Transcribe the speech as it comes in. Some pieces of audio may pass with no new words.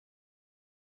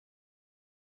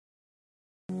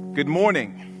Good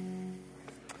morning.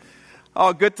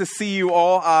 Oh, good to see you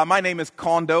all. My name is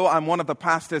Kondo. I'm one of the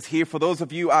pastors here. For those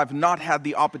of you I've not had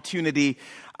the opportunity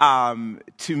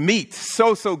to meet,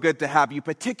 so good to have you,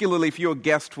 particularly if you're a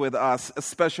guest with us. A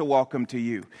special welcome to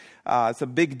you. It's a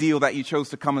big deal that you chose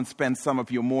to come and spend some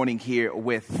of your morning here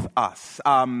with us.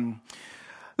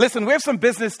 Listen, we have some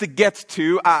business to get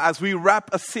to as we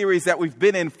wrap a series that we've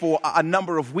been in for a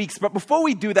number of weeks. But before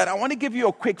we do that, I want to give you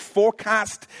a quick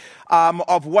forecast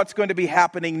of what's going to be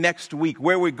happening next week,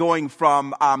 where we're going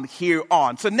from here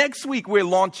on. So next week, we're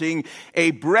launching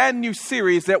a brand new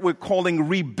series that we're calling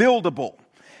Rebuildable.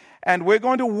 And we're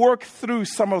going to work through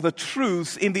some of the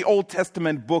truths in the Old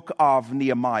Testament book of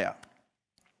Nehemiah.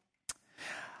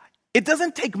 It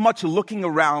doesn't take much looking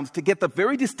around to get the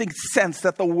very distinct sense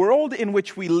that the world in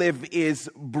which we live is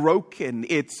broken.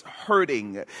 It's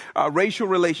hurting. Racial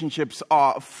relationships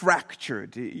are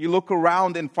fractured. You look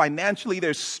around and financially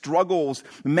there's struggles.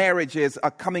 Marriages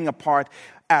are coming apart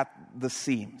at the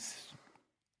seams.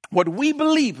 What we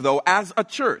believe, though, as a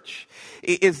church,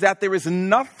 is that there is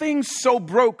nothing so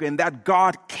broken that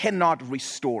God cannot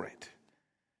restore it.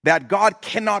 That God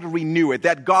cannot renew it,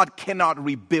 that God cannot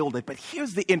rebuild it. But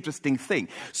here's the interesting thing.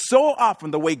 So often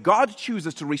the way God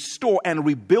chooses to restore and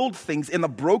rebuild things in the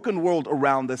broken world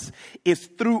around us is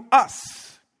through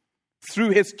us,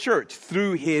 through His church,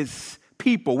 through His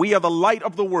people. We are the light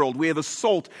of the world. We are the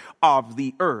salt of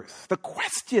the earth. The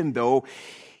question, though,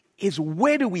 is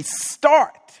where do we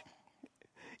start?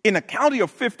 In a county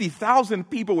of 50,000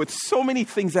 people with so many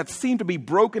things that seem to be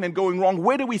broken and going wrong,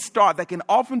 where do we start? That can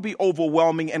often be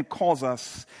overwhelming and cause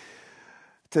us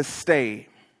to stay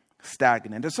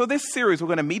stagnant. And so this series, we're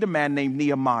going to meet a man named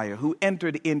Nehemiah who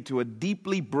entered into a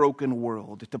deeply broken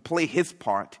world to play his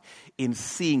part in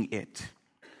seeing it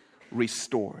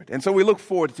restored. And so we look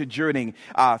forward to journeying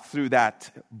through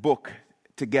that book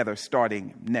together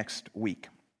starting next week.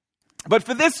 But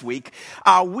for this week,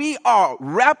 we are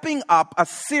wrapping up a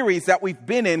series that we've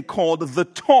been in called The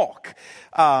Talk.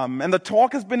 And The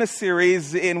Talk has been a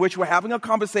series in which we're having a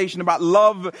conversation about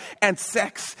love and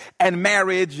sex and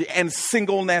marriage and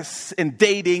singleness and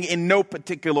dating in no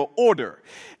particular order.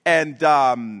 And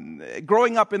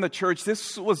growing up in the church,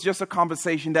 this was just a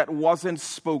conversation that wasn't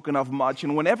spoken of much.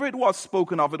 And whenever it was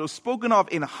spoken of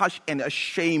in hushed and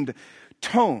ashamed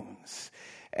tones.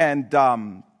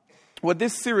 And what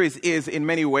this series is, in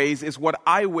many ways, is what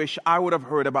I wish I would have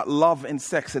heard about love and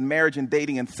sex and marriage and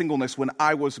dating and singleness when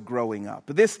I was growing up.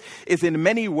 This is, in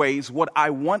many ways, what I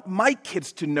want my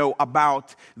kids to know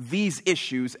about these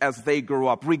issues as they grow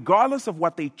up. Regardless of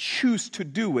what they choose to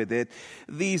do with it,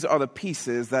 these are the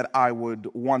pieces that I would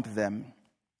want them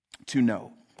to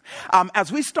know.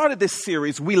 As we started this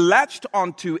series, we latched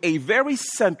onto a very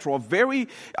central, very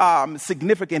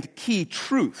significant key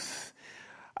truth.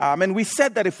 And we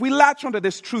said that if we latch onto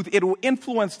this truth, it will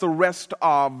influence the rest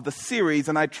of the series,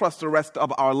 and I trust the rest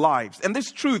of our lives. And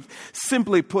this truth,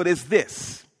 simply put, is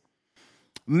this.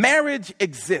 Marriage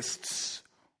exists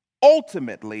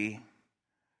ultimately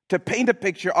to paint a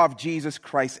picture of Jesus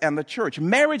Christ and the church.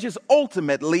 Marriage is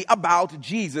ultimately about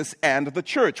Jesus and the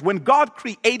church. When God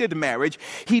created marriage,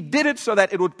 He did it so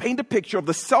that it would paint a picture of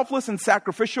the selfless and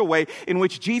sacrificial way in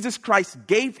which Jesus Christ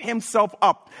gave Himself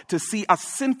up to see a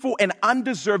sinful and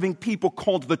undeserving people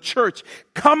called the church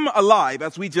come alive,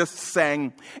 as we just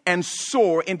sang, and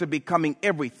soar into becoming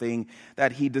everything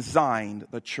that He designed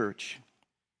the church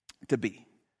to be.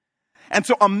 And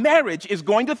so a marriage is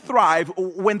going to thrive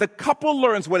when the couple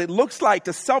learns what it looks like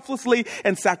to selflessly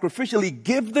and sacrificially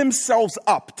give themselves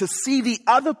up to see the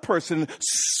other person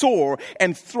soar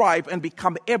and thrive and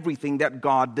become everything that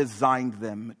God designed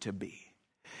them to be.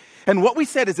 And what we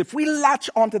said is if we latch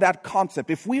onto that concept,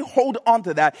 if we hold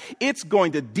onto that, it's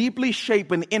going to deeply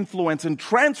shape and influence and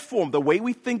transform the way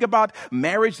we think about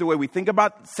marriage, the way we think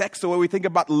about sex, the way we think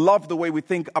about love, the way we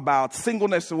think about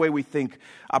singleness, the way we think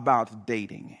about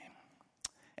dating.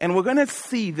 And we're going to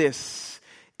see this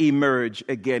emerge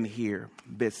again here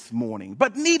this morning.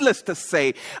 But needless to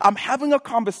say, having a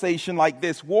conversation like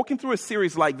this, walking through a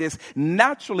series like this,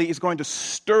 naturally is going to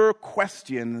stir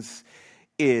questions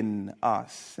in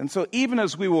us. And so even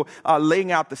as we were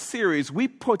laying out the series, we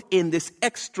put in this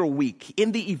extra week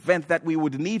in the event that we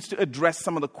would need to address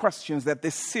some of the questions that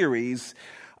this series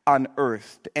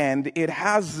unearthed. And it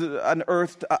has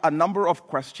unearthed a number of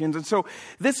questions. And so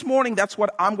this morning, that's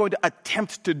what I'm going to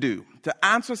attempt to do, to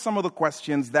answer some of the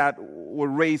questions that were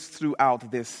raised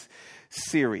throughout this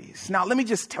series. Now, let me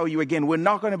just tell you again, we're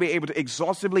not going to be able to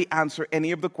exhaustively answer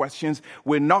any of the questions.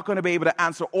 We're not going to be able to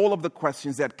answer all of the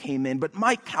questions that came in. But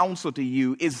my counsel to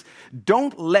you is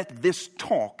don't let this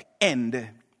talk end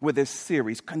with this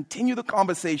series. Continue the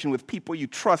conversation with people you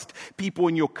trust, people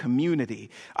in your community.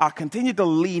 Continue to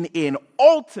lean in,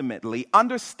 ultimately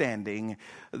understanding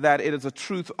that it is the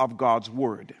truth of God's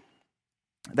word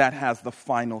that has the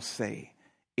final say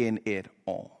in it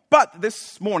all. But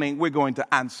this morning, we're going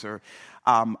to answer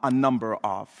a number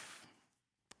of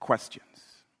questions.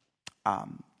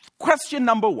 Question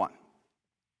number one: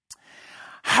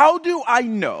 how do I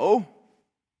know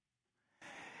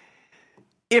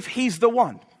if he's the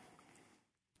one?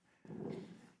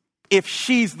 If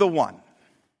she's the one?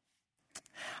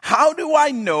 How do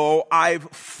I know I've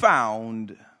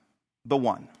found the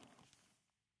one?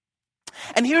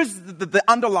 And here's the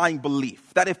underlying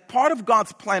belief, that if part of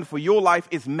God's plan for your life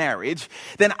is marriage,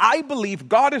 then I believe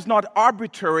God is not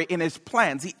arbitrary in his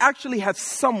plans. He actually has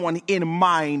someone in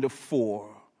mind for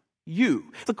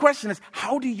you. The question is,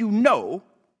 how do you know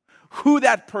who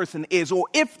that person is, or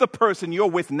if the person you're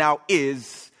with now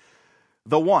is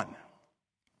the one?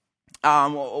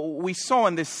 We saw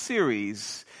in this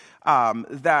series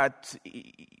that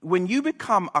when you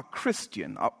become a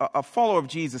Christian, a follower of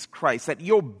Jesus Christ, that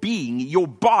your being, your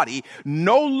body,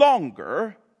 no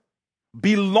longer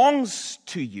belongs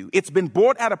to you. It's been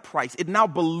bought at a price. It now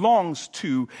belongs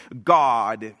to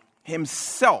God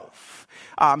himself.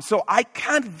 So I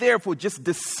can't therefore just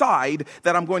decide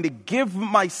that I'm going to give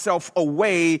myself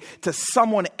away to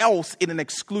someone else in an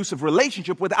exclusive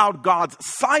relationship without God's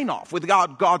sign-off,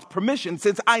 without God's permission,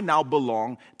 since I now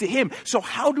belong to him. So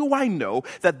how do I know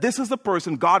that this is the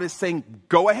person God is saying,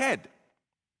 go ahead?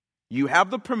 You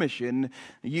have the permission,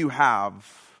 you have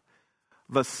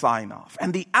the sign-off.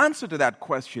 And the answer to that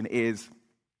question is,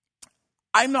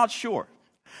 I'm not sure.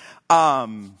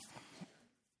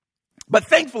 But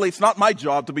thankfully, it's not my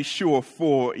job to be sure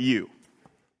for you.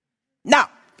 Now,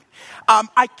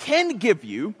 I can give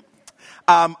you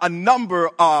a number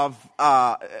of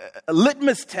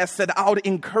litmus tests that I would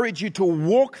encourage you to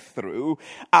walk through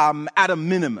at a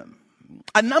minimum.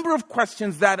 A number of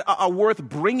questions that are worth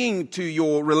bringing to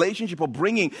your relationship, or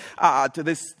bringing to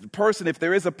this person, if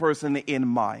there is a person in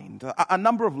mind. A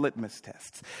number of litmus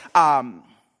tests.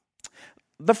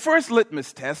 The first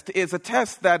litmus test is a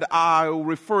test that I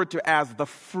refer to as the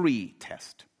free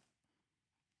test.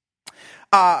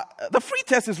 The free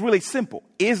test is really simple.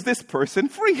 Is this person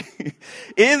free?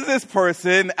 Is this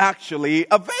person actually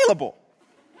available?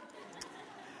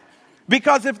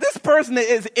 Because if this person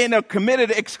is in a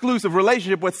committed, exclusive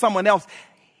relationship with someone else,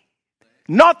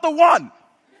 not the one.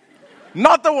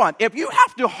 Not the one. If you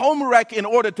have to home wreck in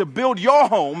order to build your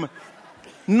home,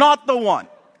 not the one.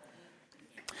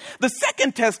 The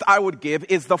second test I would give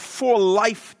is the for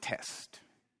life test.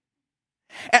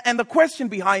 And the question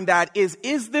behind that is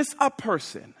this a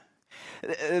person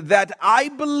that I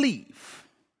believe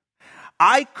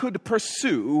I could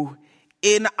pursue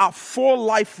in a for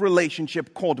life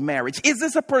relationship called marriage? Is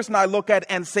this a person I look at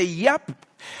and say, yep,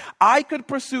 I could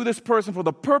pursue this person for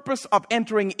the purpose of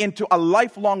entering into a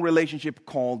lifelong relationship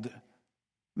called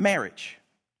marriage?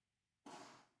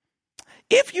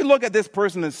 If you look at this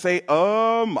person and say,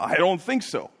 I don't think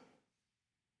so,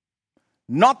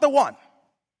 not the one,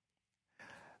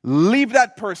 leave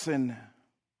that person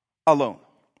alone.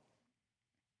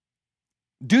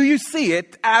 Do you see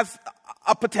it as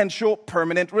a potential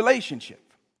permanent relationship?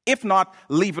 If not,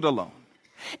 leave it alone.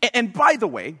 And by the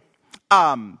way,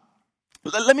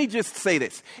 let me just say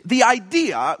this. The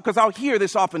idea, because I'll hear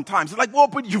this oftentimes, it's like, well,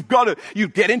 but you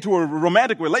get into a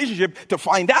romantic relationship to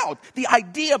find out. The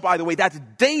idea, by the way,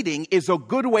 that dating is a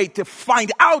good way to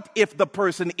find out if the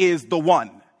person is the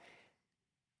one.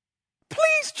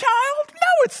 Please, child,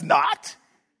 no, it's not.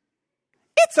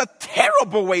 It's a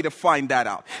terrible way to find that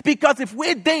out. Because if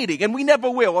we're dating, and we never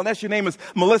will, unless your name is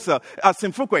Melissa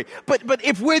Simfukwe, but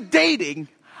if we're dating,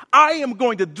 I am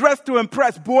going to dress to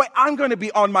impress. Boy, I'm going to be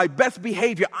on my best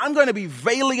behavior. I'm going to be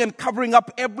veiling and covering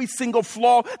up every single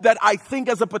flaw that I think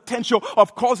has a potential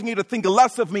of causing you to think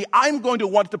less of me. I'm going to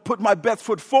want to put my best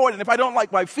foot forward. And if I don't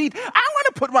like my feet, I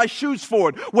want to put my shoes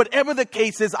forward. Whatever the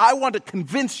case is, I want to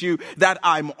convince you that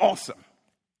I'm awesome.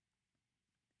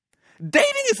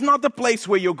 Dating is not the place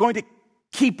where you're going to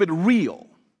keep it real.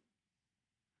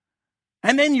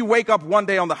 And then you wake up one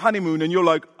day on the honeymoon and you're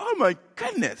like, oh my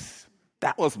goodness.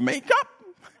 That was makeup?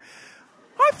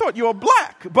 I thought you were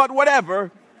black, but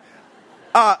whatever.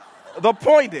 The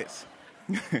point is,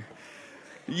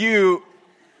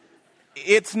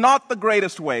 it's not the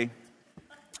greatest way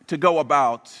to go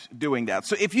about doing that.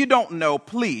 So if you don't know,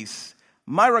 please,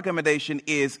 my recommendation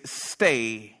is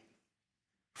stay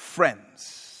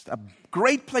friends. A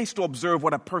great place to observe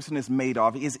what a person is made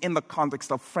of is in the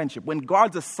context of friendship. When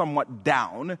guards are somewhat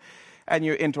down, and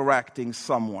you're interacting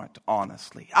somewhat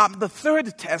honestly. The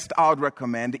third test I would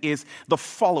recommend is the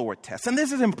follower test. And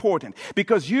this is important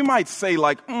because you might say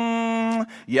like,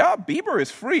 yeah, Bieber is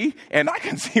free and I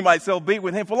can see myself being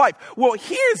with him for life. Well,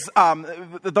 here's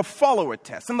the follower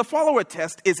test. And the follower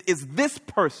test is this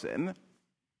person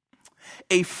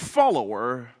a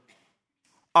follower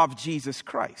of Jesus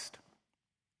Christ?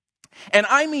 And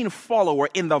I mean follower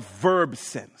in the verb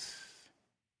sense.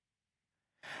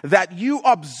 That you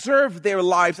observe their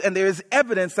lives and there is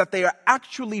evidence that they are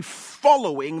actually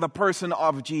following the person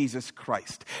of Jesus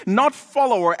Christ. Not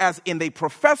follower as in they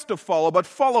profess to follow, but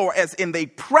follower as in they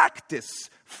practice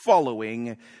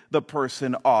following the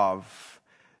person of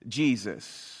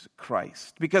Jesus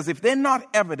Christ. Because if they're not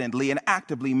evidently and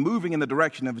actively moving in the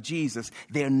direction of Jesus,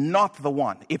 they're not the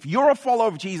one. If you're a follower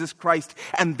of Jesus Christ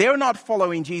and they're not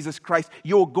following Jesus Christ,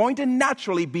 you're going to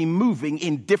naturally be moving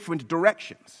in different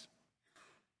directions.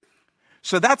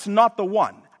 So that's not the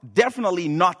one. Definitely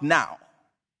not now.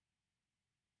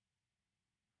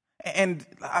 And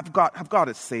I've got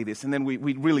to say this, and then we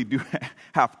really do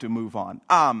have to move on.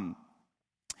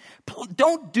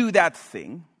 Don't do that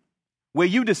thing where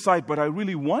you decide, but I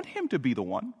really want him to be the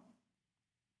one.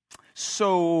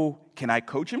 So can I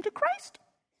coach him to Christ?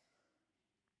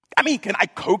 I mean, can I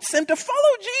coax him to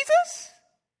follow Jesus?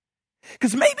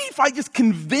 Because maybe if I just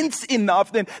convince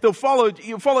enough, then he'll follow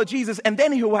Jesus, and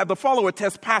then he'll have the follower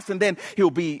test pass, and then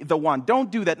he'll be the one.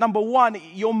 Don't do that. Number one,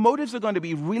 your motives are going to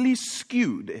be really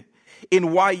skewed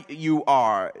in why you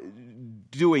are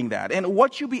doing that. And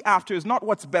what you'll be after is not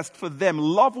what's best for them.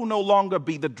 Love will no longer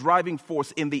be the driving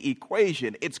force in the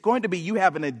equation. It's going to be you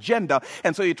have an agenda,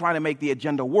 and so you're trying to make the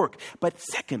agenda work. But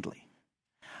secondly,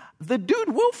 the dude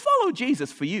will follow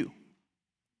Jesus for you.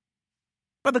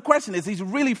 But the question is, he's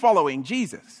really following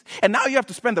Jesus. And now you have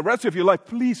to spend the rest of your life,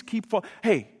 please keep following.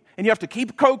 Hey, and you have to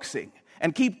keep coaxing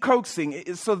and keep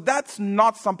coaxing. So that's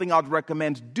not something I'd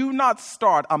recommend. Do not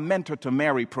start a mentor to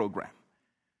marry program.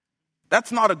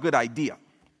 That's not a good idea.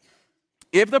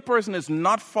 If the person is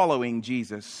not following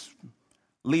Jesus,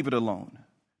 leave it alone.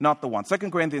 Not the one. 2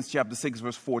 Corinthians chapter 6,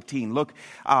 verse 14. Look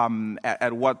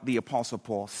at what the Apostle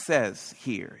Paul says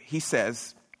here. He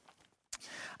says,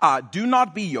 do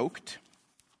not be yoked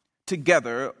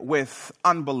together with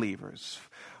unbelievers.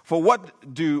 For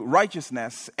what do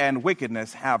righteousness and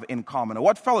wickedness have in common? Or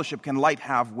what fellowship can light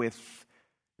have with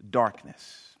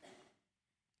darkness?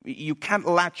 You can't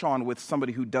latch on with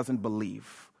somebody who doesn't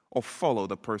believe or follow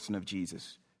the person of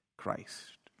Jesus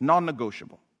Christ.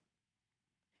 Non-negotiable.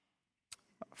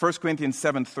 1 Corinthians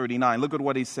 7:39, look at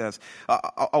what he says.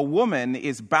 A woman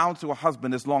is bound to a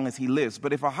husband as long as he lives.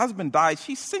 But if her husband dies,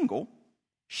 she's single.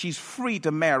 She's free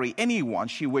to marry anyone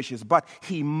she wishes, but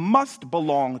he must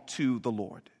belong to the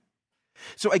Lord.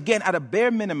 So again, at a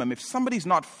bare minimum, if somebody's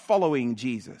not following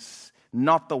Jesus,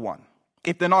 not the one.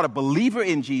 If they're not a believer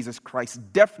in Jesus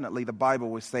Christ, definitely the Bible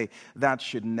will say that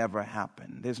should never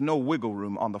happen. There's no wiggle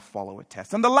room on the follower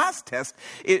test. And the last test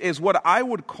is what I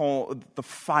would call the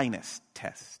finest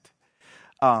test.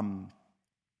 And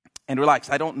relax,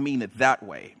 I don't mean it that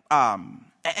way.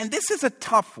 And this is a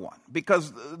tough one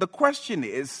because the question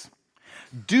is,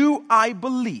 do I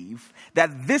believe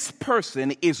that this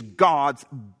person is God's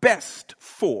best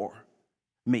for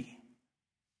me?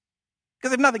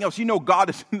 Because if nothing else, you know God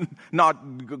is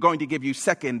not going to give you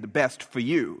second best for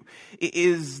you.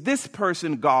 Is this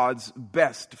person God's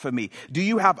best for me? Do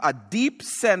you have a deep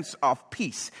sense of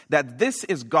peace that this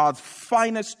is God's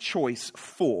finest choice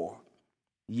for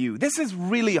you? This is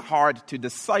really hard to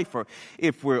decipher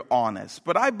if we're honest.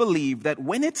 But I believe that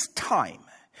when it's time,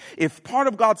 if part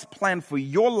of God's plan for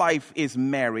your life is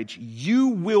marriage, you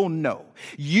will know.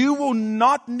 You will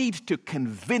not need to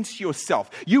convince yourself.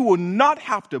 You will not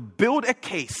have to build a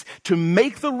case to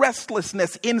make the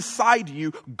restlessness inside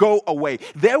you go away.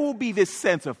 There will be this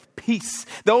sense of peace.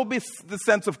 There will be this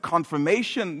sense of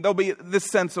confirmation. There will be this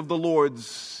sense of the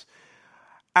Lord's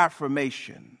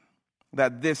affirmation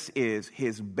that this is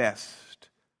his best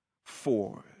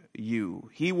for you.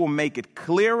 He will make it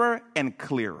clearer and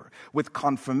clearer with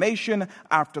confirmation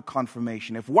after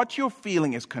confirmation. If what you're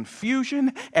feeling is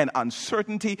confusion and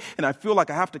uncertainty, and I feel like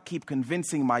I have to keep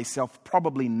convincing myself,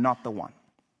 probably not the one.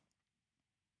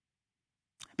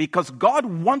 Because God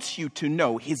wants you to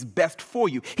know his best for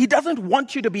you. He doesn't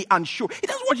want you to be unsure. He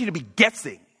doesn't want you to be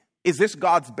guessing. Is this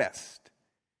God's best?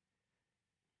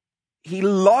 He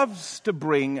loves to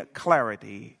bring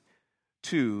clarity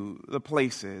to the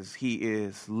places he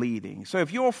is leading. So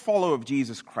if you're a follower of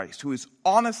Jesus Christ who is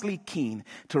honestly keen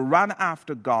to run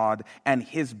after God and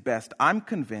his best, I'm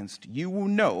convinced you will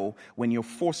know when you're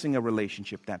forcing a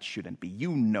relationship that shouldn't be.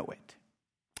 You know it.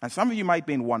 And some of you might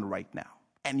be in one right now.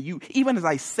 And you, even as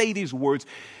I say these words,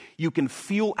 you can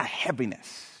feel a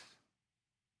heaviness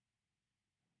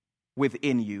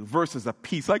within you versus a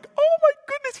peace like, oh my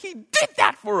goodness, he did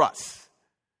that for us.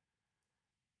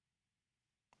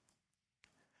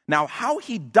 Now, how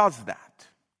he does that,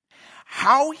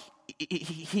 how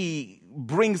he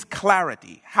brings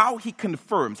clarity, how he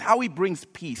confirms, how he brings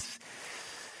peace,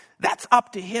 that's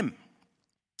up to him.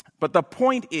 But the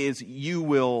point is, you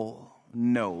will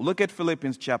know. Look at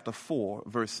Philippians chapter 4,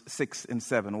 verse 6 and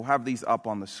 7. We'll have these up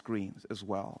on the screens as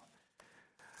well.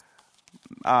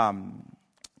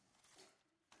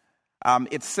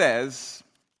 It says,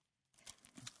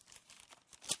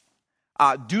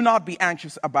 do not be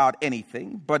anxious about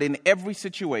anything, but in every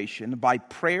situation, by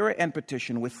prayer and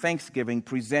petition with thanksgiving,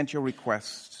 present your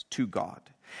requests to God.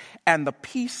 And the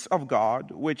peace of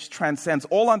God, which transcends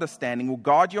all understanding, will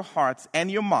guard your hearts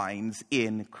and your minds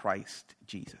in Christ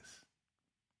Jesus.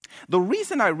 The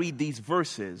reason I read these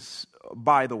verses,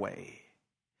 by the way,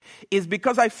 is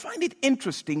because I find it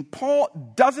interesting.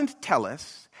 Paul doesn't tell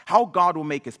us how God will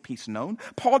make his peace known.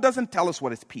 Paul doesn't tell us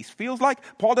what his peace feels like.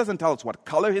 Paul doesn't tell us what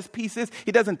color his peace is.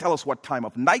 He doesn't tell us what time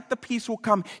of night the peace will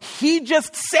come. He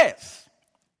just says,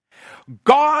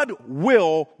 God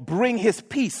will bring his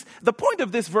peace. The point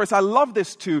of this verse, I love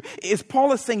this too, is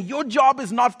Paul is saying your job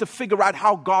is not to figure out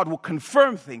how God will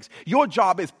confirm things. Your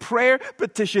job is prayer,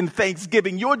 petition,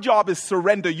 thanksgiving. Your job is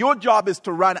surrender. Your job is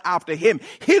to run after him.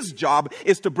 His job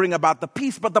is to bring about the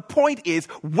peace. But the point is,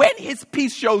 when his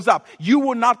peace shows up, you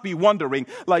will not be wondering,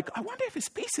 like, I wonder if his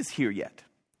peace is here yet.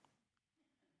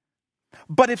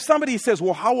 But if somebody says,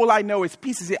 well, how will I know his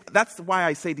peace is here? That's why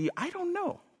I say to you, I don't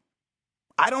know.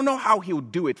 I don't know how he'll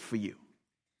do it for you.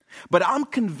 But I'm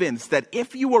convinced that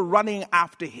if you are running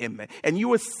after him and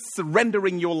you are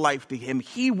surrendering your life to him,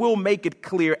 he will make it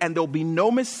clear and there'll be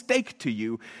no mistake to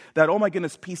you that, oh my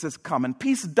goodness, peace has come. And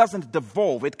peace doesn't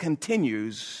devolve. It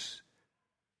continues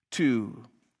to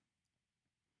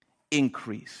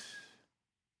increase.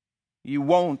 You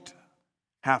won't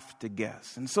have to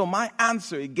guess. And so my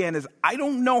answer again is, I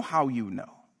don't know how you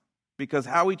know. Because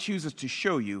how he chooses to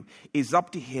show you is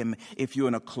up to him if you're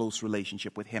in a close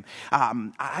relationship with him.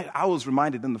 I was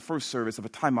reminded in the first service of a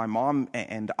time my mom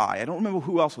and I don't remember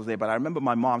who else was there, but I remember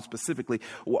my mom specifically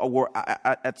were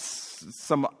at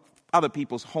some other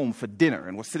people's home for dinner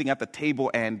and was sitting at the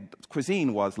table, and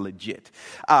cuisine was legit.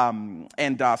 So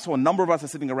a number of us are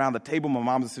sitting around the table. My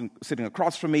mom is sitting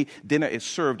across from me. Dinner is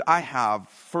served. I have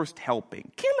first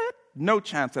helping. Kill it. No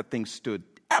chance that thing stood.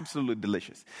 Absolutely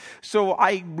delicious. So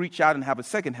I reach out and have a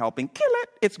second helping. Kill it.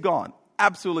 It's gone.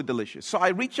 Absolutely delicious. So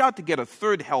I reach out to get a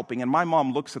third helping, and my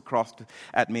mom looks across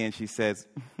at me and she says,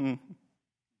 And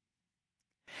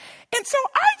so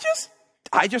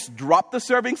I just drop the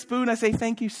serving spoon. I say,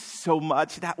 thank you so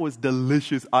much. That was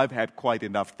delicious. I've had quite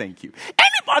enough. Thank you.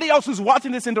 Anybody else who's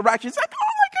watching this interaction is like, oh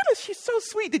my goodness, she's so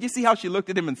sweet. Did you see how she looked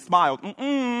at him and smiled? She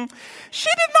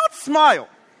did not smile.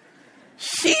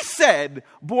 She said,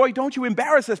 boy, don't you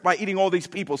embarrass us by eating all these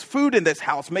people's food in this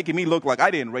house, making me look like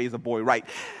I didn't raise a boy right.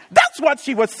 That's what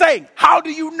she was saying. How do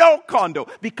you know, Kondo?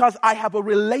 Because I have a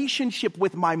relationship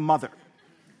with my mother.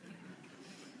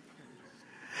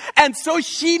 And so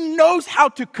she knows how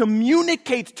to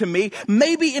communicate to me,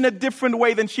 maybe in a different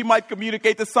way than she might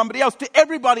communicate to somebody else. To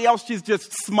everybody else, she's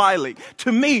just smiling.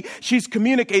 To me, she's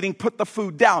communicating, put the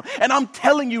food down. And I'm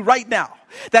telling you right now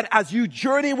that as you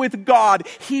journey with God,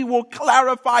 he will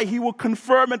clarify, he will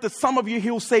confirm, and to some of you,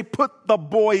 he'll say, put the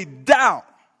boy down.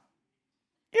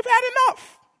 You've had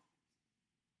enough.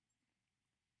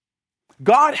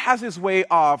 God has his way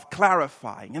of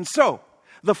clarifying. And so,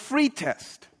 the free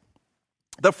test,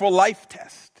 the for life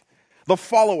test, the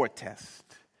follower test,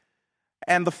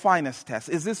 and the finest test.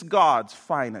 Is this God's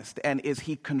finest? And is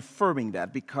he confirming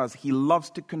that? Because he loves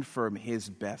to confirm his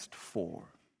best for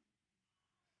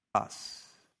us.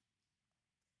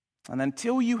 And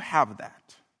until you have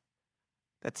that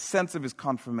sense of his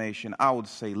confirmation, I would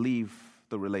say leave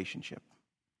the relationship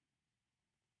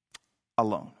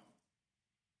alone.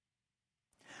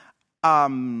 All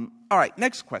right,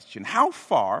 next question. How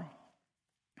far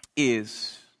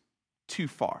is too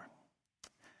far?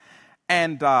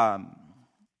 And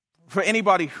for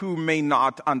anybody who may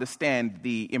not understand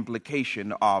the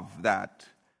implication of that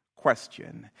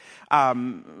question,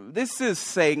 this is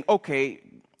saying, okay,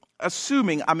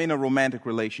 assuming I'm in a romantic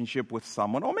relationship with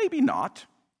someone, or maybe not,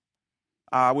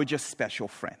 we're just special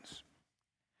friends.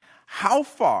 How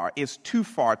far is too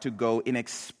far to go in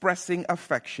expressing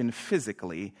affection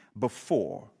physically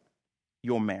before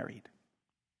you're married?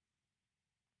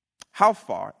 How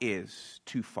far is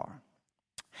too far?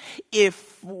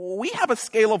 If we have a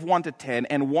scale of 1 to 10,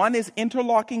 and 1 is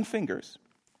interlocking fingers,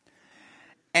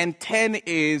 and 10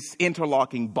 is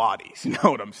interlocking bodies. You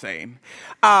know what I'm saying?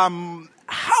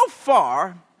 How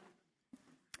far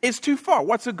is too far?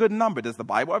 What's a good number? Does the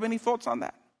Bible have any thoughts on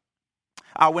that?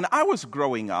 When I was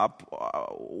growing up,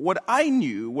 what I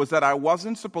knew was that I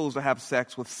wasn't supposed to have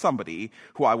sex with somebody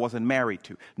who I wasn't married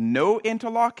to. No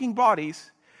interlocking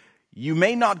bodies. You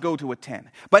may not go to a 10.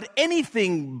 But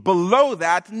anything below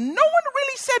that, no one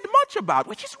really said much about,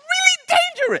 which is really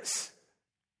dangerous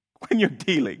when you're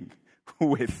dealing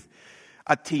with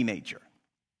a teenager.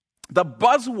 The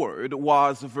buzzword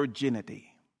was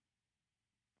virginity.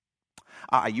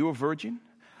 Are you a virgin?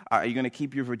 Are you going to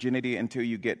keep your virginity until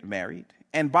you get married?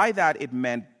 And by that, it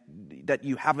meant that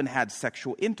you haven't had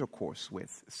sexual intercourse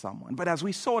with someone. But as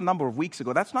we saw a number of weeks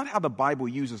ago, that's not how the Bible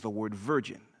uses the word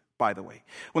virgin, by the way.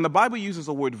 When the Bible uses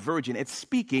the word virgin, it's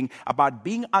speaking about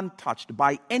being untouched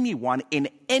by anyone in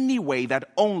any way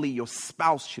that only your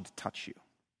spouse should touch you.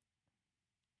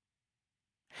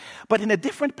 But in a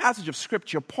different passage of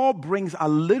Scripture, Paul brings a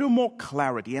little more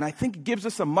clarity, and I think gives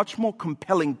us a much more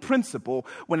compelling principle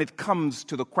when it comes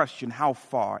to the question, how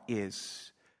far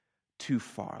is too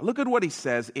far? Look at what he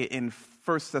says in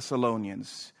 1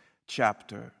 Thessalonians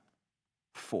chapter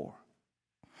 4.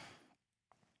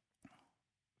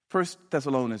 1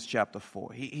 Thessalonians chapter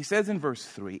 4. He says in verse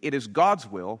 3, "It is God's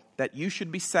will that you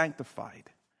should be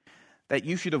sanctified, that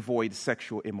you should avoid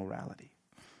sexual immorality,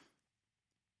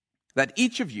 that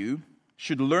each of you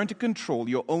should learn to control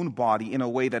your own body in a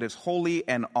way that is holy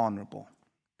and honorable,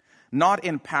 not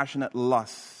in passionate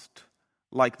lust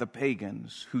like the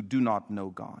pagans who do not know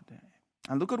God."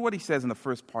 And look at what he says in the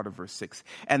first part of verse 6.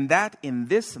 "And that in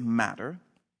this matter,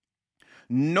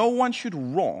 no one should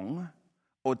wrong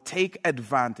or take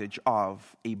advantage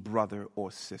of a brother or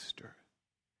sister."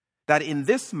 That in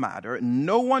this matter,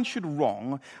 no one should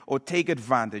wrong or take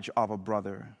advantage of a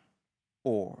brother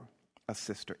or a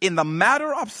sister. In the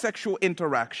matter of sexual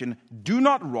interaction, do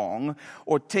not wrong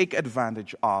or take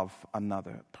advantage of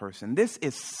another person. This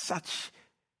is such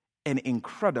an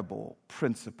incredible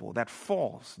principle that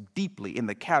falls deeply in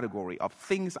the category of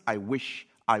things I wish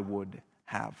I would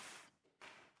have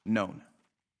known.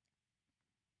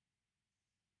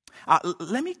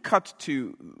 Let me cut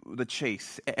to the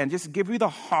chase and just give you the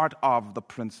heart of the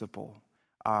principle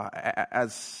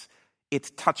as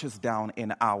it touches down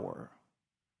in our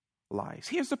lives.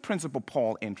 Here's the principle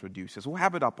Paul introduces. We'll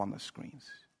have it up on the screens.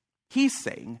 He's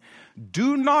saying,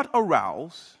 do not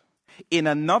arouse in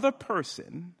another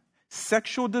person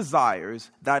sexual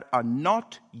desires that are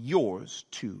not yours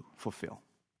to fulfill.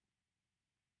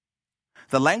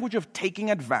 The language of taking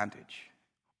advantage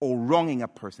or wronging a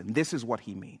person, this is what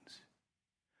he means.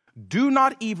 Do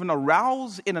not even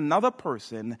arouse in another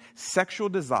person sexual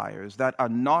desires that are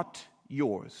not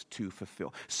yours to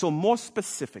fulfill. So more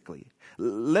specifically,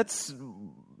 let's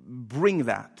bring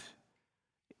that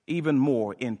even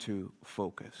more into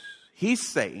focus. He's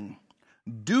saying,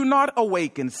 do not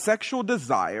awaken sexual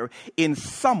desire in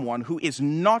someone who is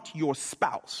not your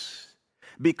spouse,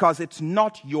 because it's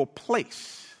not your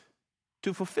place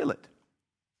to fulfill it.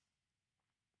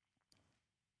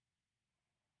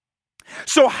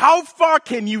 So how far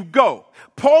can you go?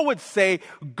 Paul would say,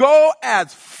 go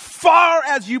as far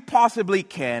as you possibly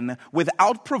can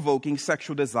without provoking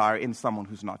sexual desire in someone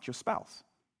who's not your spouse.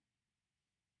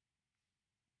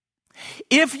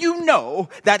 If you know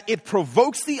that it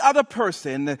provokes the other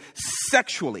person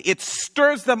sexually, it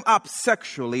stirs them up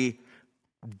sexually,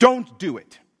 don't do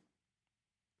it.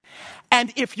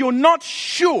 And if you're not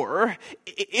sure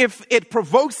if it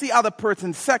provokes the other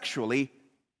person sexually,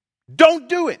 don't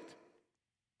do it.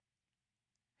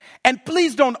 And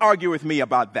please don't argue with me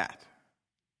about that.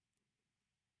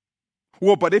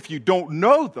 Well, but if you don't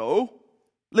know, though,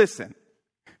 listen.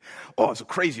 Oh, it's the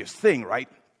craziest thing, right?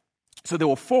 So there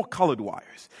were 4 colored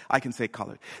wires. I can say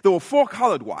colored. There were 4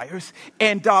 colored wires,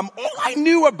 and all I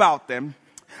knew about them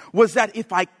was that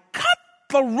if I cut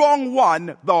the wrong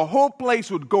one, the whole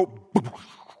place would go.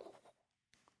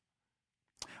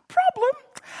 Problem,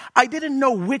 I didn't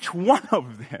know which one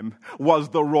of them was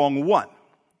the wrong one.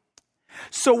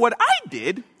 So what I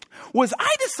did was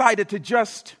I decided to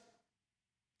just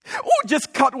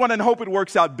cut one and hope it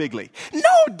works out bigly.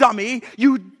 No, dummy,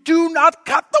 you do not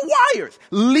cut the wires.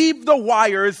 Leave the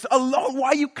wires alone. Why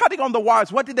are you cutting on the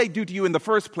wires? What did they do to you in the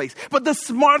first place? But the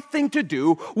smart thing to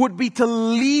do would be to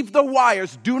leave the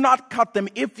wires. Do not cut them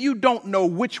if you don't know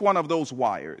which one of those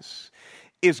wires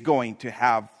is going to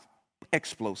have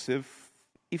explosive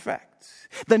effects.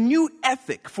 The new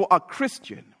ethic for a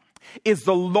Christian is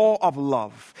the law of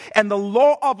love. And the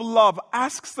law of love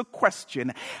asks the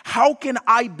question, how can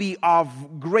I be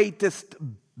of greatest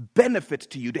benefit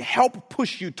to you, to help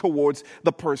push you towards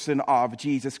the person of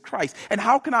Jesus Christ? And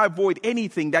how can I avoid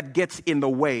anything that gets in the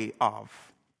way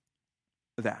of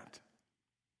that?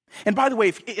 And by the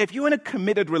way, if you're in a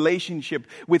committed relationship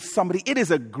with somebody, it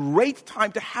is a great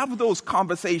time to have those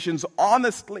conversations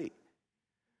honestly,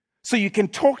 so you can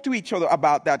talk to each other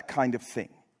about that kind of thing.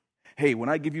 Hey, when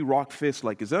I give you rock fist,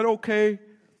 like, is that okay?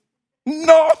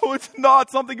 No, it's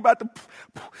not. Something about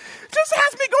just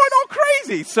has me going all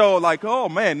crazy. So like, oh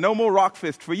man, no more rock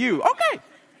fist for you. Okay.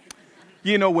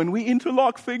 You know, when we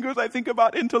interlock fingers, I think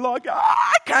about interlock.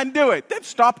 I can't do it. Then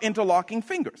stop interlocking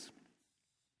fingers.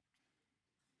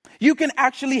 You can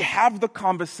actually have the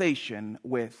conversation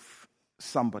with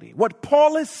somebody. What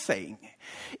Paul is saying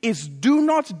is, do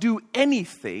not do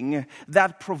anything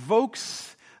that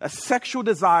provokes a sexual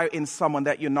desire in someone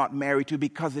that you're not married to,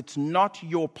 because it's not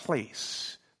your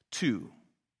place to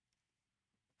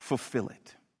fulfill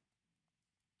it.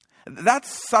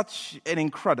 That's such an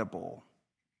incredible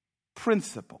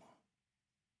principle.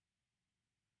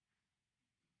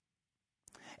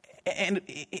 And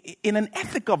in an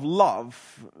ethic of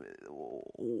love,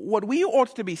 what we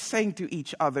ought to be saying to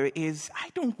each other is, I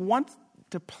don't want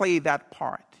to play that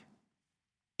part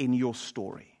in your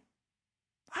story.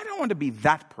 I don't want to be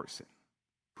that person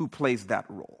who plays that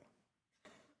role.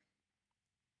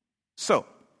 So,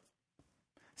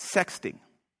 sexting.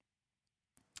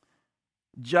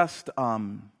 Just,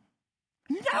 no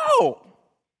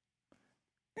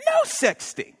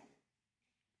sexting.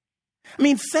 I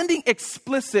mean, sending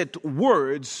explicit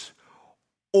words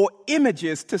or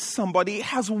images to somebody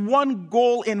has one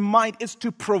goal in mind, is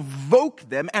to provoke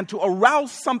them and to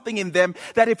arouse something in them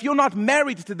that if you're not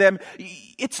married to them,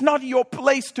 it's not your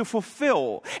place to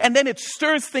fulfill. And then it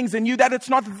stirs things in you that it's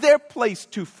not their place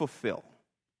to fulfill.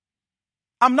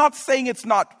 I'm not saying it's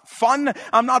not fun.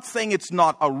 I'm not saying it's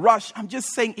not a rush. I'm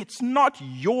just saying it's not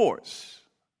yours.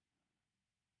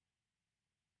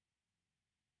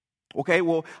 Okay,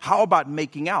 well, how about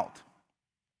making out?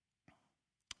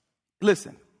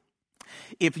 Listen,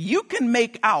 if you can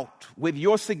make out with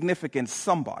your significant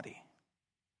somebody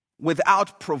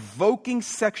without provoking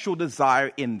sexual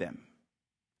desire in them,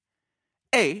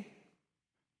 A,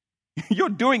 you're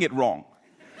doing it wrong.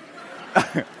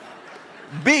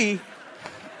 B,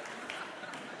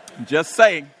 just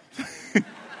saying,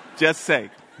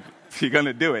 if you're going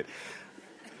to do it.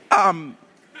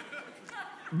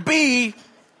 B,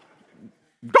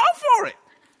 go for it.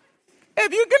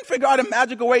 If you can figure out a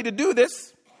magical way to do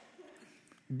this,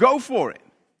 go for it.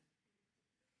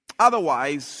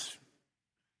 Otherwise,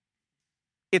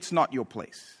 it's not your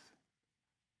place.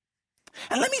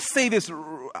 And let me say this,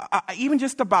 even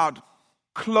just about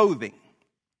clothing.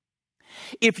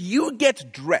 If you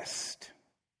get dressed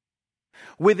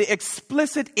with the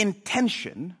explicit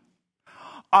intention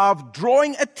of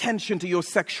drawing attention to your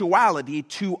sexuality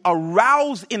to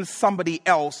arouse in somebody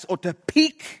else or to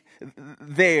pique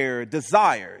their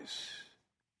desires,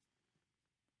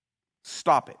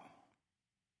 stop it.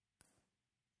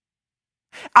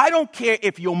 I don't care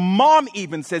if your mom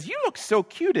even says, you look so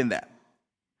cute in that.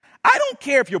 I don't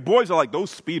care if your boys are like,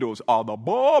 those Speedos are the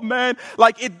ball, man.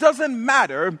 Like, it doesn't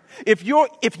matter if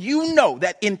you know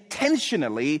that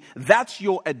intentionally that's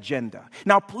your agenda.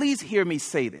 Now, please hear me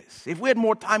say this. If we had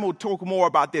more time, we'll talk more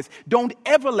about this. Don't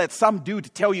ever let some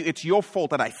dude tell you it's your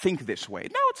fault that I think this way.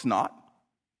 No, it's not.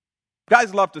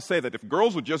 Guys love to say that if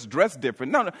girls would just dress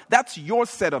different. No, that's your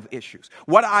set of issues.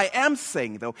 What I am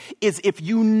saying, though, is if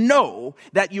you know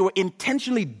that you're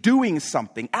intentionally doing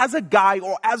something as a guy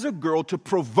or as a girl to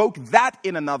provoke that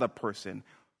in another person,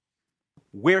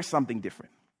 wear something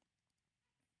different.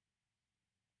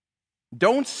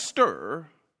 Don't stir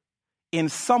in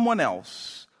someone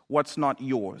else what's not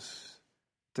yours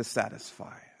to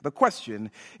satisfy. The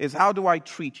question is, how do I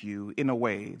treat you in a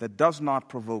way that does not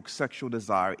provoke sexual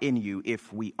desire in you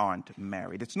if we aren't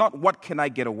married? It's not what can I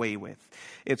get away with.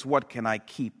 It's what can I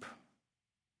keep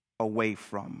away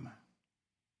from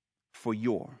for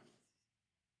your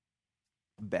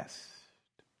best.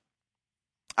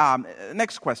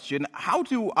 Next question, how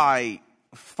do I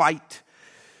fight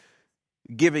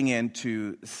giving in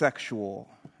to sexual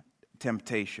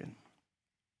temptation?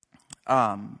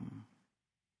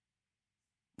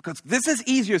 Because this is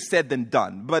easier said than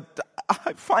done, but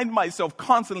I find myself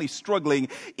constantly struggling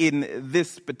in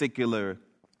this particular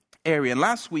area. And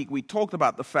last week we talked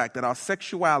about the fact that our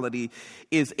sexuality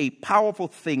is a powerful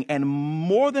thing, and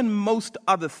more than most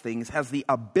other things has the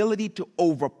ability to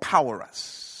overpower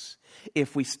us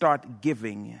if we start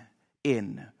giving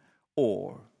in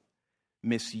or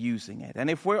misusing it.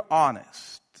 And if we're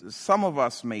honest, some of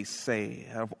us may say,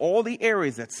 of all the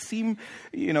areas that seem,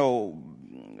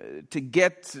 to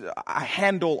get a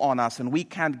handle on us and we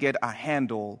can't get a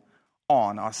handle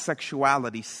on, our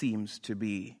sexuality seems to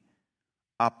be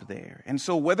up there. And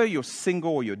so whether you're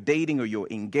single or you're dating or you're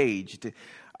engaged,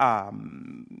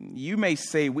 you may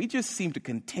say we just seem to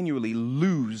continually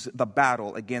lose the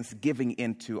battle against giving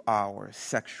into our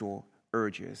sexual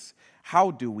urges.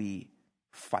 How do we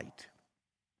fight?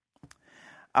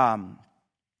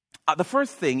 The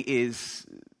first thing is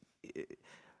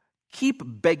keep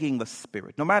begging the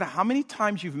Spirit. No matter how many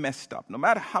times you've messed up, no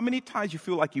matter how many times you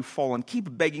feel like you've fallen,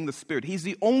 keep begging the Spirit. He's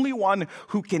the only one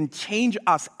who can change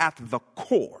us at the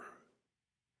core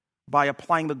by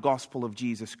applying the gospel of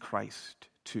Jesus Christ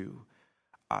to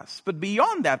us. But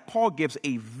beyond that, Paul gives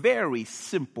a very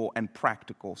simple and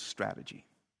practical strategy.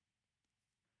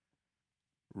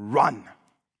 Run.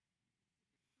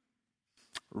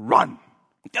 Run.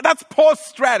 That's Paul's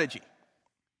strategy.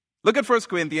 Look at 1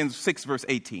 Corinthians 6, verse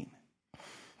 18.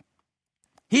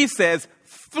 He says,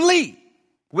 flee,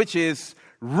 which is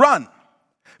run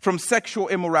from sexual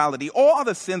immorality. All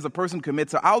other sins a person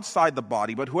commits are outside the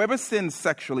body, but whoever sins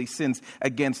sexually sins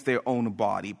against their own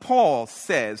body. Paul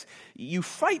says, you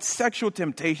fight sexual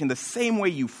temptation the same way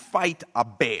you fight a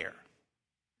bear.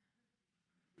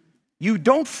 You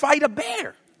don't fight a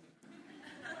bear.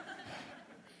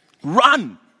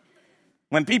 Run.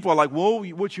 When people are like, well,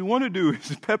 what you want to do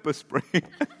is pepper spray.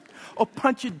 Or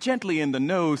punch it gently in the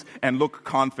nose and look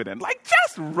confident. Like,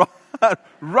 just run.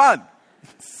 Run.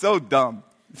 So dumb.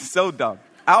 So dumb.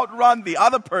 Outrun the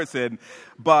other person,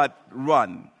 but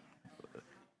run.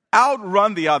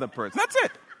 Outrun the other person. That's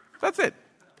it. That's it.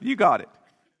 You got it.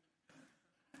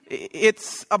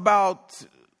 It's about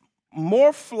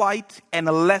more flight and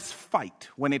less fight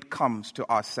when it comes to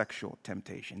our sexual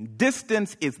temptation.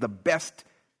 Distance is the best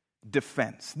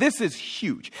defense. This is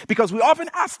huge because we often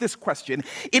ask this question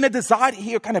in a desire to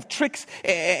hear kind of tricks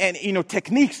and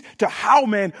techniques to how,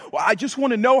 I just want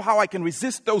to know how I can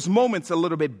resist those moments a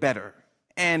little bit better.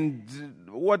 And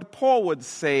what Paul would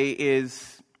say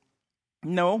is,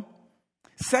 no,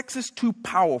 sex is too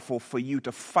powerful for you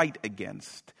to fight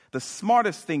against. The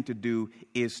smartest thing to do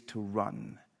is to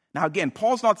run. Now again,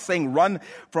 Paul's not saying run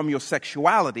from your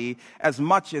sexuality as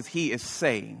much as he is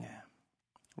saying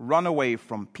run away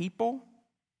from people,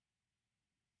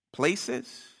 places,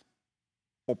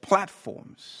 or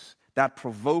platforms that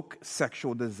provoke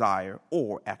sexual desire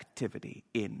or activity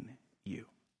in you.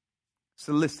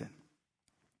 So listen,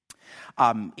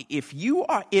 if you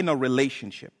are in a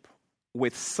relationship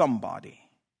with somebody,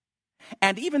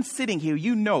 and even sitting here,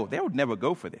 they would never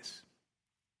go for this.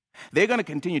 They're going to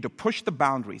continue to push the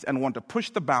boundaries and want to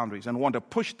push the boundaries and want to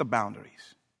push the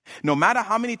boundaries. No matter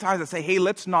how many times I say, hey,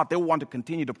 let's not, they want to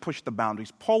continue to push the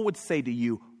boundaries. Paul would say to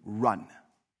you, run.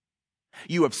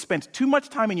 You have spent too much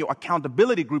time in your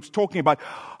accountability groups talking about,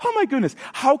 oh my goodness,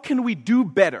 how can we do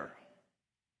better?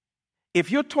 If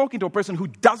you're talking to a person who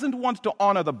doesn't want to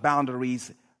honor the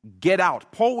boundaries, get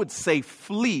out. Paul would say,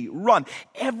 flee, run.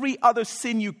 Every other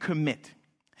sin you commit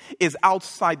is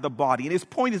outside the body. And his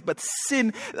point is, but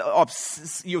sin of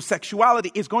your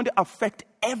sexuality is going to affect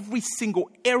every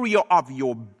single area of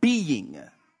your being.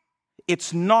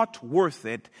 It's not worth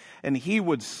it. And he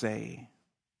would say,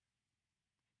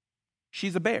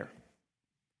 she's a bear.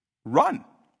 Run.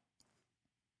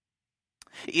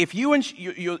 If you and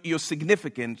your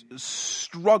significant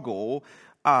struggle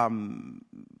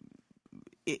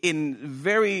in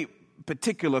very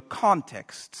particular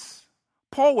contexts,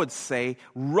 Paul would say,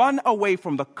 run away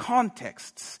from the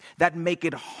contexts that make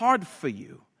it hard for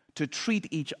you to treat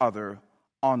each other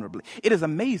honorably. It is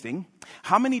amazing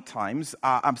how many times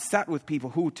I'm sat with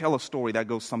people who tell a story that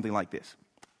goes something like this.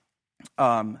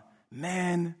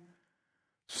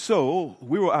 So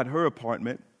we were at her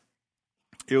apartment.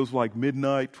 It was like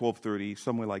midnight, 12:30,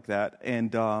 somewhere like that.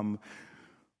 And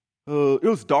it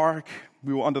was dark.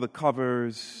 We were under the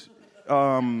covers,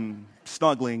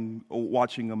 snuggling,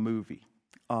 watching a movie.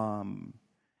 And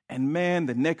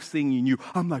the next thing you knew,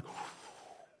 I'm like,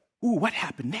 ooh, what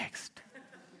happened next?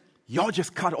 Y'all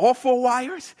just cut all four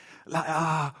wires?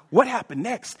 What happened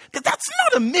next? That's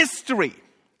not a mystery.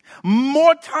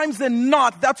 More times than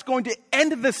not, that's going to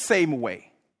end the same way.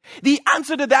 The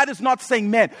answer to that is not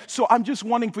saying, so I'm just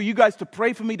wanting for you guys to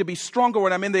pray for me to be stronger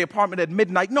when I'm in the apartment at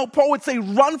midnight. No, Paul would say,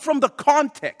 run from the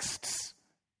contexts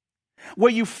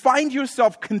where you find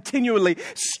yourself continually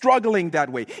struggling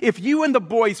that way. If you and the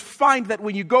boys find that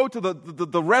when you go to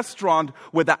the restaurant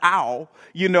with the owl,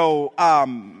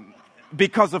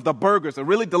 because of the burgers are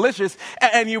really delicious,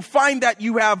 and you find that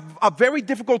you have a very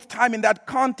difficult time in that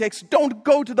context, don't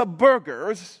go to the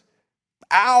burgers.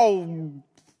 Owl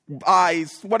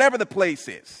eyes, whatever the place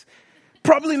is.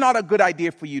 Probably not a good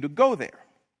idea for you to go there.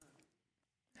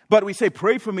 But we say,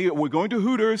 pray for me, we're going to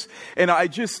Hooters, and I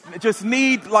just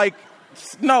need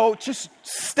no, just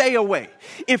stay away.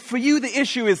 If for you the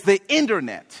issue is the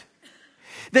internet,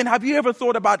 then have you ever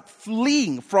thought about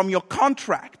fleeing from your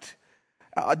contract?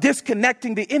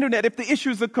 Disconnecting the internet. If the issue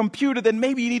is the computer, then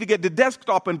maybe you need to get the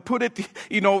desktop and put it,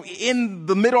 in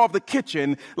the middle of the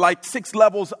kitchen, like 6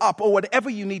 levels up, or whatever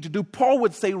you need to do. Paul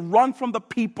would say, run from the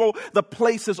people, the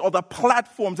places, or the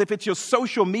platforms. If it's your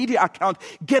social media account,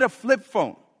 get a flip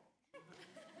phone.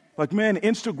 Like, man,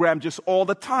 Instagram just all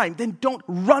the time. Then don't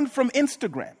run from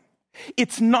Instagram.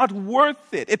 It's not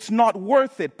worth it. It's not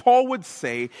worth it. Paul would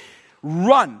say,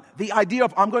 run. The idea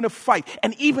of I'm going to fight.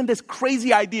 And even this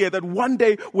crazy idea that one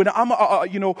day when I'm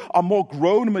a more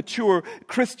grown, mature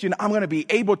Christian, I'm going to be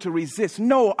able to resist.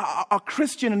 No, a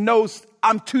Christian knows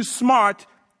I'm too smart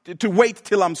to wait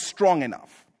till I'm strong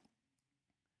enough.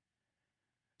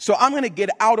 So I'm going to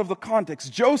get out of the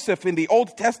context. Joseph in the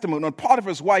Old Testament, when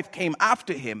Potiphar's wife came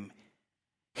after him,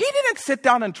 he didn't sit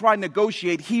down and try and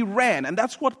negotiate. He ran. And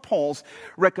that's what Paul's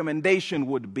recommendation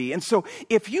would be. And so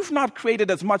if you've not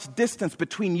created as much distance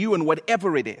between you and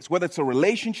whatever it is, whether it's a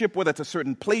relationship, whether it's a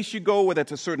certain place you go, whether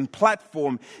it's a certain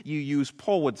platform you use,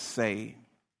 Paul would say,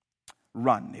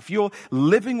 run. If you're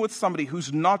living with somebody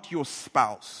who's not your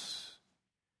spouse,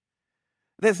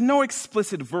 there's no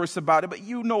explicit verse about it, but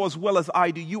you know as well as I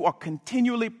do, you are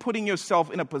continually putting yourself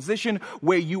in a position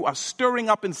where you are stirring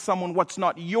up in someone what's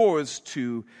not yours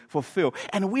to fulfill.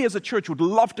 And we as a church would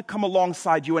love to come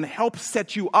alongside you and help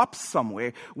set you up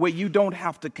somewhere where you don't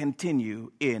have to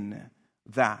continue in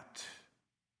that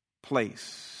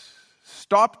place.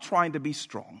 Stop trying to be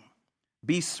strong.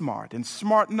 Be smart. And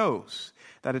smart knows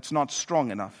that it's not strong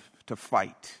enough to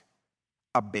fight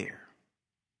a bear.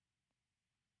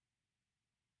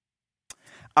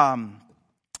 We're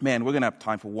going to have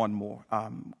time for one more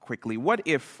quickly. What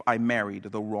if I married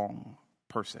the wrong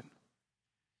person?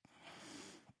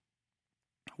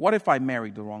 What if I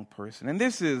married the wrong person? And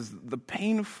this is the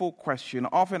painful question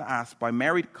often asked by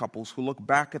married couples who look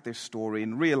back at their story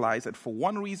and realize that for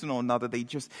one reason or another,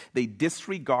 they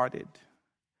disregarded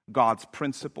God's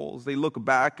principles. They look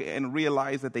back and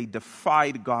realize that they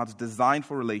defied God's design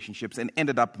for relationships and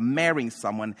ended up marrying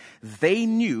someone they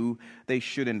knew they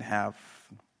shouldn't have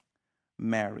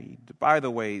married. By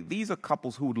the way, these are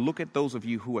couples who would look at those of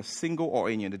you who are single or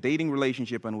in a dating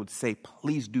relationship and would say,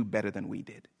 please do better than we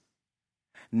did.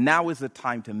 Now is the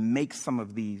time to make some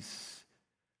of these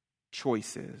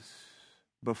choices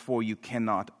before you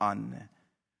cannot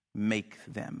unmake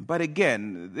them. But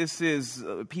again, this is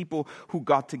people who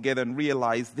got together and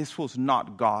realized this was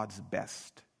not God's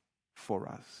best for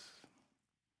us.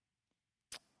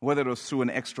 Whether it was through an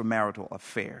extramarital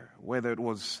affair, whether it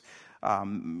was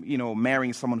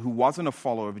marrying someone who wasn't a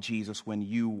follower of Jesus when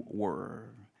you were.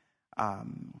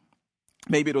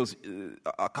 Maybe it was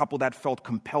a couple that felt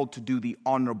compelled to do the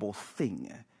honorable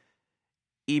thing,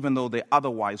 even though they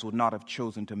otherwise would not have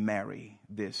chosen to marry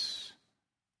this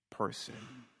person.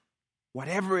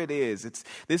 Whatever it is,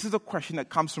 this is a question that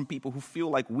comes from people who feel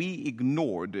like we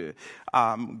ignored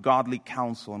godly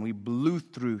counsel and we blew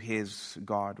through his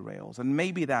guardrails. And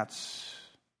maybe that's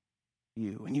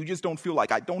you. And you just don't feel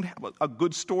like I don't have a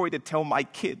good story to tell my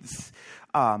kids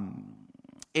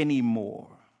anymore.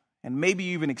 And maybe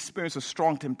you even experience a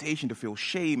strong temptation to feel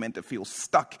shame and to feel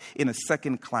stuck in a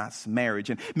second-class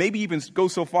marriage. And maybe even go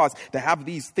so far as to have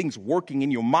these things working in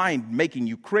your mind, making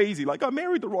you crazy. Like, I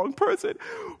married the wrong person,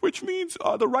 which means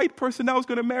the right person now is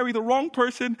going to marry the wrong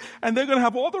person, and they're going to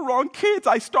have all the wrong kids.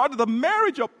 I started the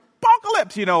marriage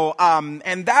apocalypse,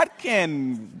 and that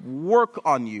can work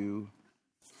on you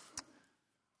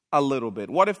a little bit.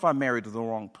 What if I married the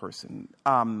wrong person?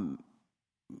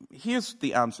 Here's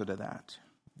the answer to that.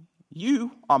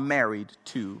 You are married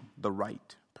to the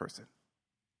right person.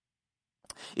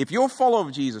 If you're a follower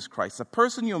of Jesus Christ, the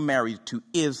person you're married to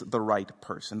is the right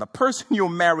person. The person you're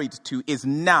married to is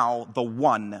now the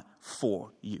one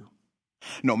for you.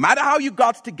 No matter how you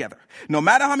got together, no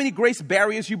matter how many grace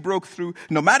barriers you broke through,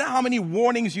 no matter how many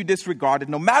warnings you disregarded,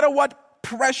 no matter what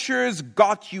pressures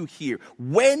got you here,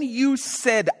 when you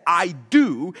said, I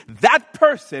do, that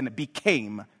person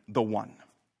became the one.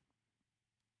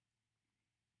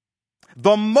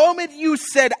 The moment you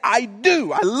said, I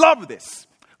do, I love this,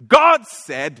 God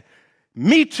said,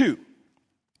 me too.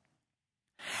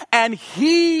 And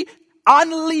he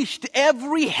unleashed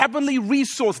every heavenly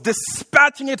resource,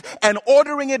 dispatching it and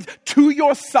ordering it to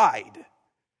your side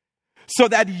so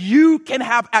that you can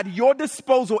have at your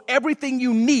disposal everything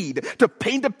you need to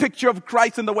paint a picture of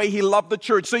Christ in the way he loved the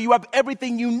church. So you have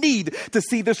everything you need to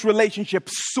see this relationship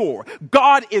soar.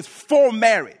 God is for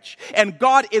marriage, and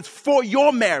God is for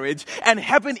your marriage, and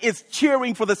heaven is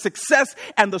cheering for the success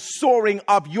and the soaring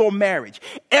of your marriage.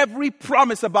 Every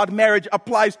promise about marriage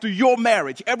applies to your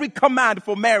marriage. Every command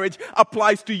for marriage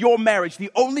applies to your marriage.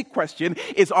 The only question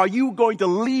is, are you going to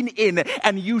lean in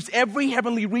and use every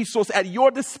heavenly resource at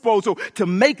your disposal to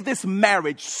make this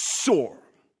marriage soar?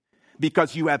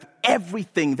 Because you have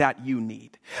everything that you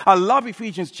need. I love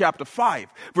Ephesians chapter 5,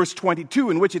 verse 22,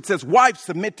 in which it says, wives,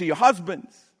 submit to your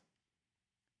husbands.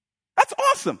 That's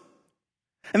awesome.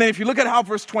 And then if you look at how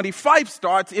verse 25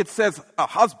 starts, it says,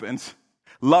 husbands,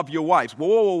 love your wives.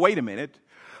 Whoa, wait a minute.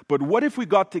 But what if we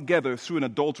got together through an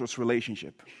adulterous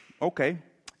relationship? Okay,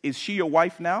 is she your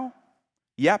wife now?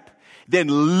 Yep. Then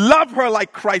love her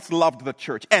like Christ loved the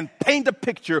church and paint a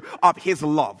picture of his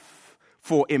love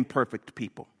for imperfect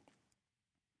people.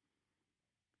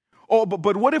 Oh,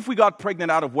 but what if we got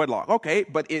pregnant out of wedlock? Okay,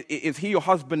 but is he your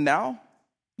husband now?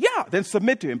 Yeah, then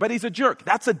submit to him. But he's a jerk.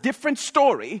 That's a different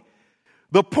story.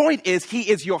 The point is, he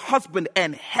is your husband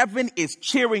and heaven is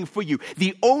cheering for you.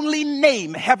 The only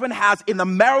name heaven has in the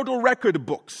marital record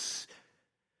books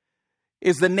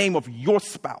is the name of your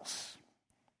spouse.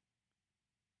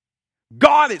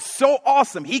 God is so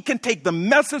awesome. He can take the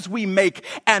messes we make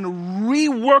and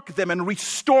rework them and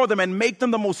restore them and make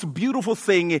them the most beautiful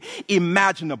thing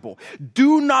imaginable.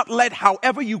 Do not let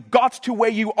however you got to where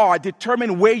you are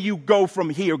determine where you go from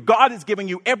here. God is giving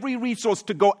you every resource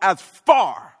to go as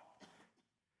far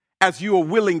as you are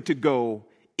willing to go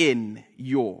in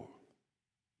your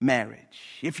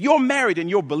marriage. If you're married and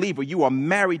you're a believer, you are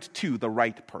married to the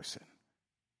right person.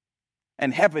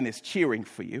 And heaven is cheering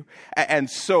for you, and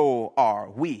so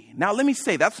are we. Now, let me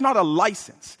say, that's not a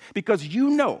license, because you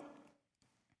know,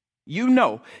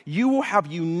 you will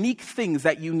have unique things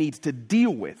that you need to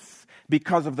deal with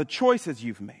because of the choices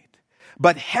you've made.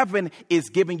 But heaven is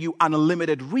giving you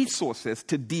unlimited resources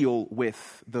to deal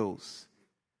with those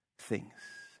things.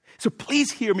 So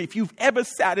please hear me. If you've ever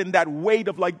sat in that weight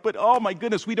of like, but oh my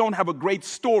goodness, we don't have a great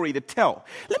story to tell.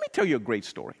 Let me tell you a great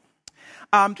story.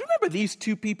 Do you remember these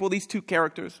two people, these two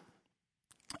characters?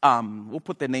 We'll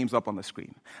put their names up on the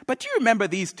screen. But do you remember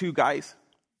these two guys?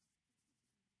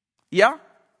 Yeah?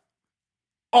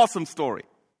 Awesome story.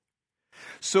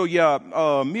 So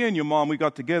yeah, me and your mom, we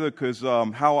got together because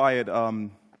how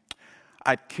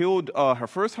I'd killed her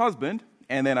first husband,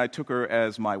 and then I took her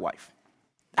as my wife.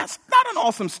 That's not an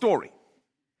awesome story.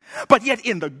 But yet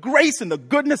in the grace and the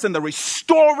goodness and the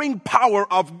restoring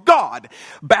power of God,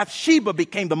 Bathsheba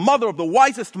became the mother of the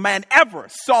wisest man ever,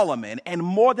 Solomon. And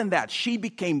more than that, she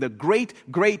became the great,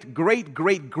 great, great,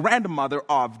 great grandmother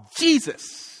of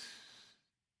Jesus.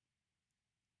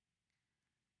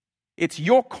 It's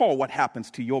your call what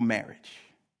happens to your marriage.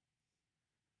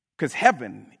 Because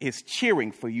heaven is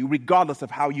cheering for you regardless of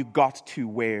how you got to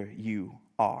where you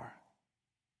are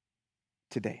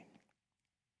today.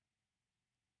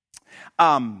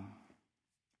 I'm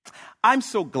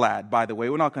so glad, by the way,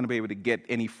 we're not going to be able to get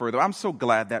any further. I'm so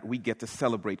glad that we get to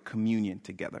celebrate communion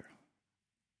together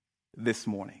this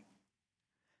morning.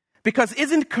 Because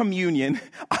isn't communion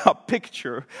a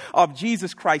picture of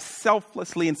Jesus Christ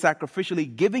selflessly and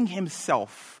sacrificially giving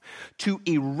himself to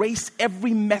erase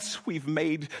every mess we've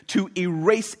made, to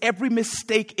erase every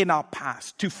mistake in our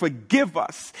past, to forgive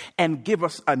us and give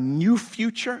us a new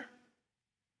future?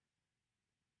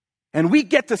 And we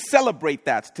get to celebrate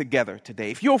that together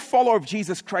today. If you're a follower of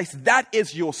Jesus Christ, that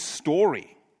is your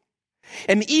story.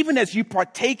 And even as you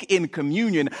partake in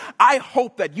communion, I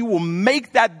hope that you will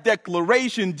make that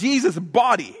declaration: Jesus'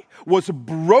 body was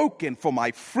broken for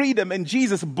my freedom, and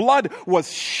Jesus' blood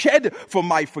was shed for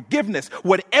my forgiveness.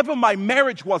 Whatever my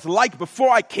marriage was like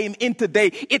before I came in today,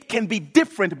 it can be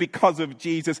different because of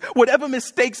Jesus. Whatever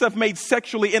mistakes I've made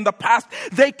sexually in the past,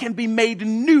 they can be made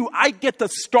new. I get to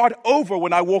start over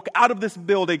when I walk out of this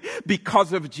building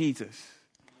because of Jesus.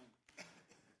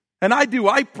 And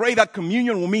I pray that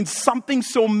communion will mean something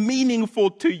so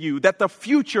meaningful to you, that the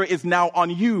future is now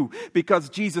on you because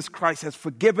Jesus Christ has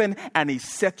forgiven and he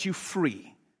set you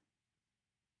free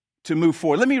to move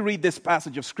forward. Let me read this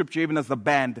passage of scripture even as the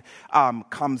band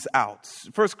comes out.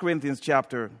 1 Corinthians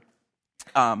chapter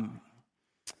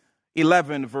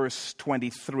 11, verse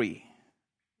 23.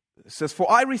 It says,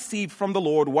 "For I received from the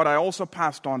Lord what I also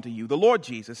passed on to you. The Lord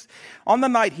Jesus, on the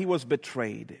night he was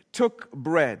betrayed, took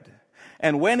bread.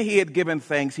 And when he had given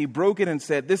thanks, he broke it and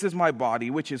said, "This is my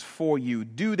body, which is for you.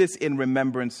 Do this in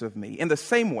remembrance of me." In the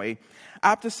same way,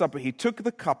 after supper, he took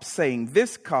the cup, saying,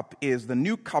 "This cup is the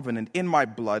new covenant in my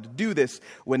blood. Do this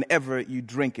whenever you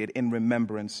drink it in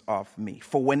remembrance of me.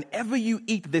 For whenever you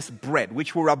eat this bread,"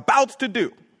 which we're about to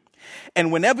do,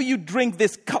 "and whenever you drink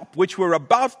this cup," which we're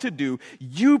about to do,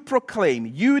 "you proclaim,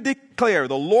 you declare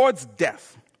the Lord's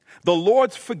death, the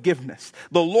Lord's forgiveness,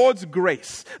 the Lord's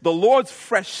grace, the Lord's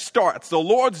fresh starts, the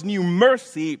Lord's new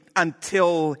mercy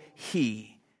until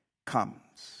he comes."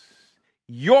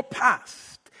 Your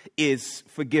past is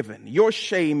forgiven. Your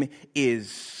shame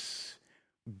is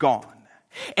gone.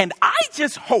 And I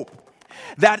just hope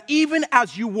that even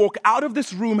as you walk out of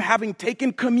this room having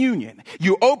taken communion,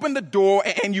 you open the door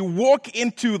and you walk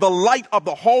into the light of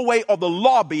the hallway or the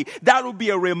lobby, that will be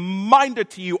a reminder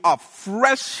to you of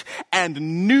fresh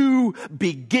and new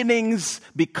beginnings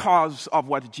because of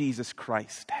what Jesus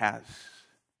Christ has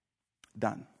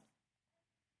done.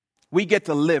 We get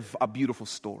to live a beautiful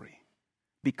story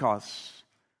because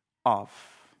of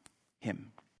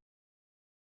him.